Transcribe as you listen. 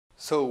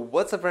So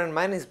what's up everyone,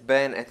 my name is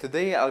Ben and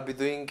today I'll be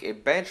doing a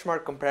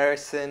benchmark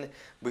comparison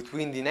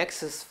between the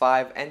Nexus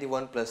 5 and the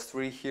OnePlus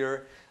 3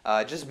 here.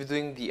 Just be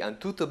doing the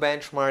Antutu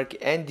benchmark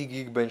and the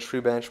Geekbench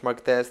 3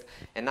 benchmark test,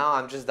 and now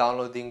I'm just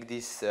downloading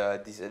these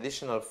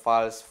additional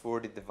files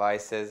for the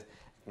devices.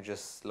 Let me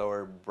just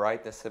lower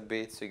brightness a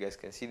bit so you guys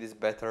can see this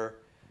better.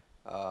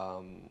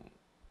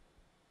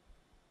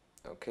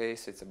 Okay,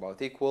 so it's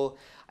about equal.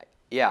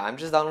 Yeah, I'm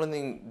just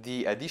downloading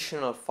the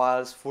additional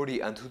files for the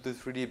Antutu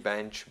 3D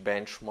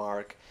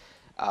benchmark.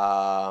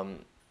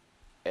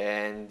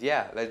 And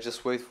yeah, let's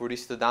just wait for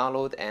this to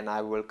download and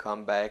I will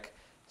come back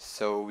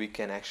so we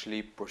can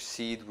actually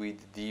proceed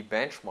with the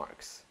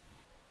benchmarks.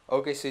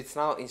 Okay, so it's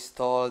now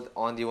installed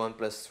on the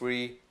OnePlus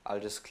 3. I'll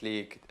just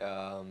click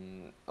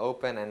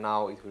open and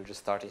now it will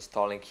just start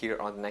installing here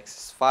on the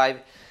Nexus 5.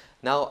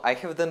 Now I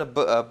have done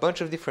a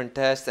bunch of different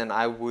tests and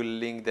I will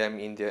link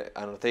them in the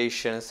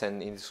annotations and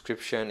in the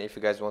description if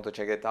you guys want to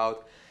check it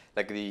out.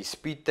 Like the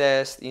speed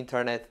test,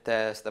 internet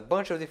test, a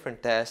bunch of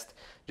different tests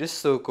just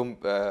so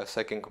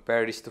I can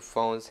compare these two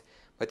phones.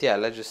 But yeah,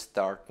 let's just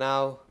start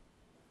now.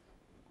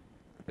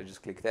 Let's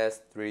just click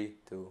test, 3,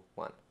 2,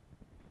 1.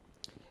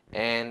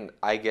 And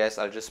I guess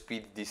I'll just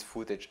speed this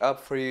footage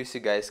up for you so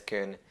you guys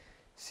can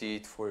see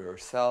it for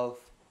yourself.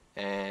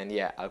 And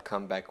yeah, I'll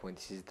come back when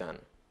this is done.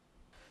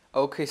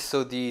 Okay,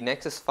 so the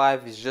Nexus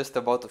 5 is just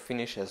about to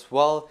finish as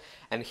well,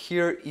 and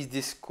here is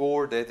the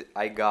score that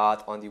I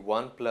got on the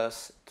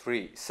OnePlus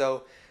 3.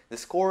 So the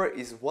score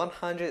is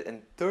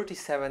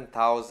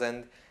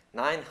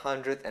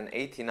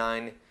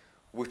 137,989,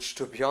 which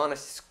to be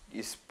honest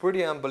is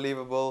pretty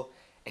unbelievable.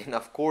 And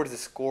of course the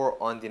score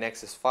on the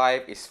Nexus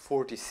 5 is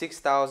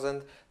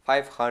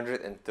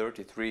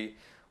 46,533,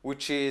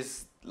 which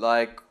is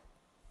like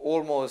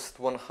almost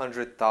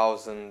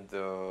 100,000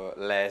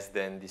 less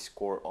than the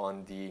score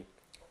on the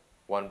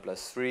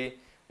OnePlus 3,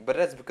 but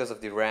that's because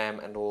of the RAM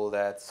and all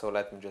that. So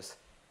let me just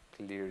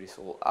clear this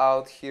all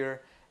out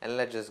here and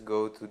let's just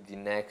go to the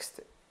next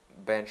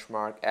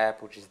benchmark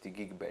app, which is the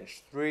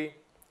Geekbench 3.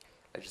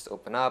 Let's just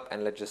open up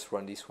and let's just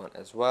run this one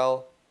as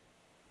well.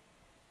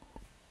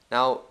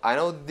 Now, I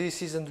know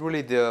this isn't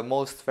really the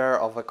most fair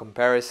of a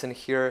comparison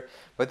here,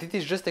 but it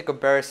is just a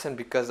comparison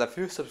because a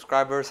few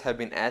subscribers have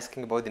been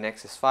asking about the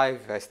Nexus 5,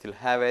 if I still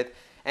have it,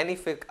 and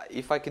if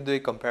I can do a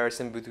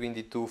comparison between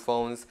the two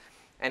phones.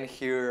 And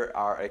here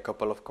are a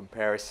couple of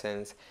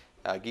comparisons,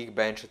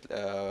 Geekbench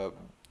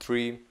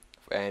 3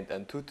 and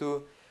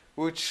Antutu,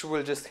 which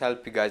will just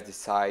help you guys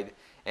decide.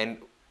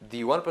 And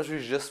the OnePlus 3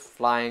 is just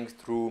flying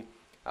through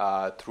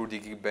the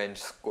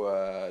Geekbench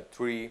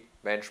 3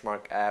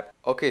 benchmark app.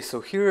 Okay,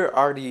 so here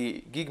are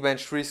the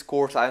Geekbench 3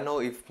 scores. I don't know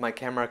if my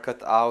camera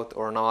cut out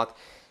or not.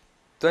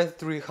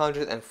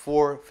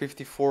 2304,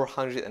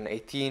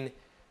 5418,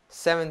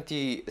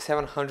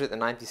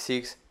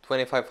 7796,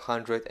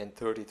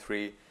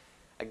 2533.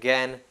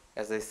 Again,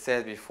 as I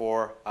said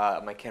before,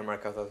 my camera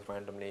cut out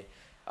randomly.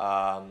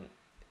 The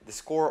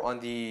score on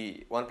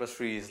the OnePlus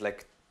 3 is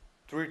like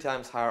 3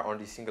 times higher on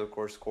the single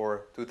core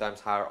score, 2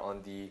 times higher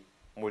on the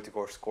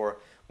multi-core score,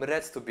 but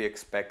that's to be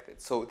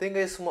expected. So thank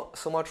you guys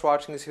so much for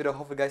watching this video.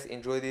 Hope you guys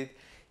enjoyed it.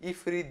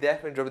 If you did,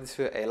 definitely drop this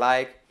video a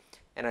like,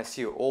 and I'll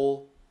see you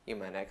all in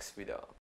my next video.